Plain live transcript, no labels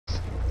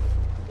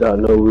Got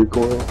no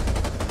recoil.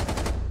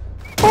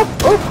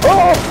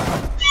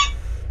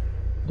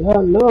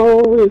 Got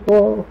no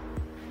recoil.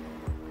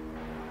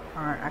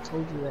 Alright, I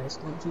told you guys,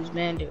 don't choose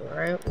Bandit,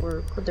 alright?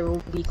 Or there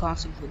will be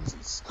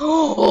consequences.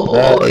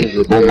 That is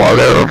a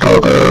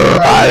motherfucker,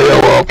 I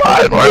will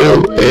find where you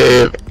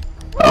live.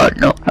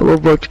 No, I will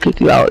vote to kick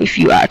you out if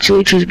you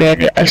actually choose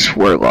Bandit, I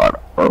swear to God,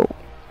 bro.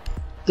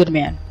 Good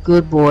man.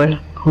 Good boy.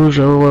 Who's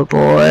your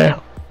boy?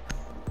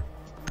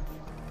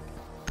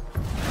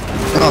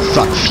 Oh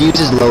fuck, Fuse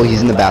is low,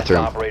 he's in the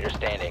bathroom.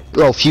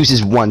 Oh, Fuse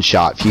is one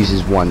shot,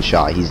 he's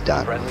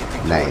done.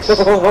 Nice.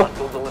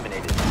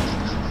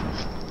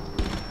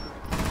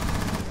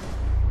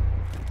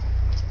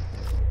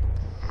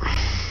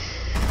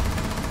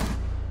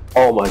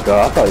 Oh my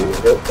god, I thought you were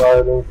hit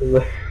by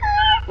it.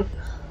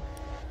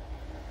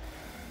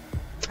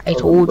 I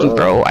told you,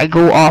 bro, I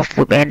go off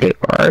with Bandit,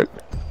 alright?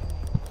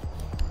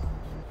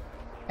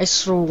 I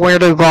swear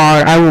to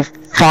God, I will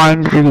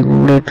find where you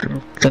live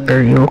and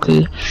finger you,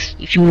 okay?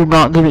 If you will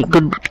not give it,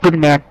 good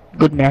man.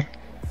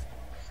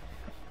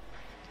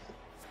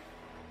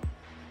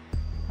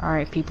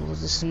 Alright, people,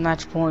 this is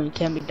match point. You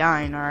can't be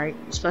dying, alright?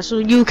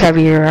 Especially you,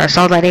 Kevin. I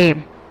saw that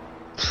aim.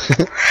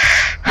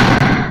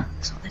 I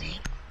saw that aim.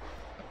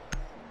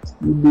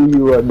 You do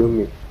you, I do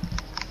me.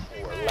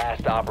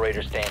 Last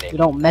operator standing. You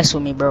don't mess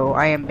with me, bro.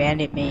 I am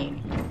Bandit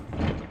main.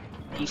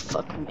 You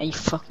fuck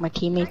my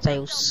teammates, I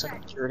will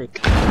suck your dick.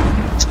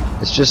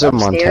 It's just a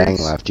Montang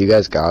left. You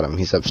guys got him.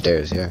 He's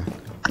upstairs, yeah.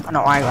 Oh,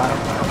 no, I got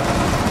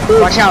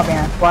him. Watch out,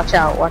 man. Watch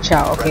out.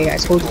 Okay, I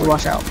told you to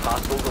watch out.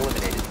 Hostiles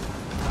eliminated.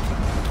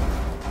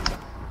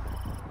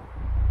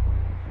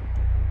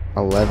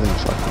 11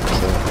 fucking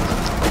kills.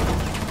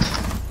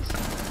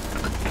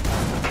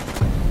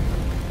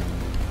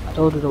 I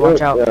told you to watch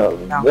out.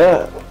 Now.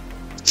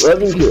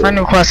 If you friend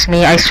request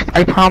me,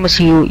 I promise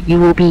you, you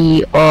will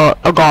be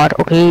a god,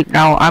 okay?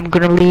 Now I'm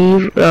gonna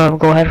leave.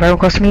 Go ahead, friend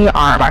request me.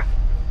 Alright, bye.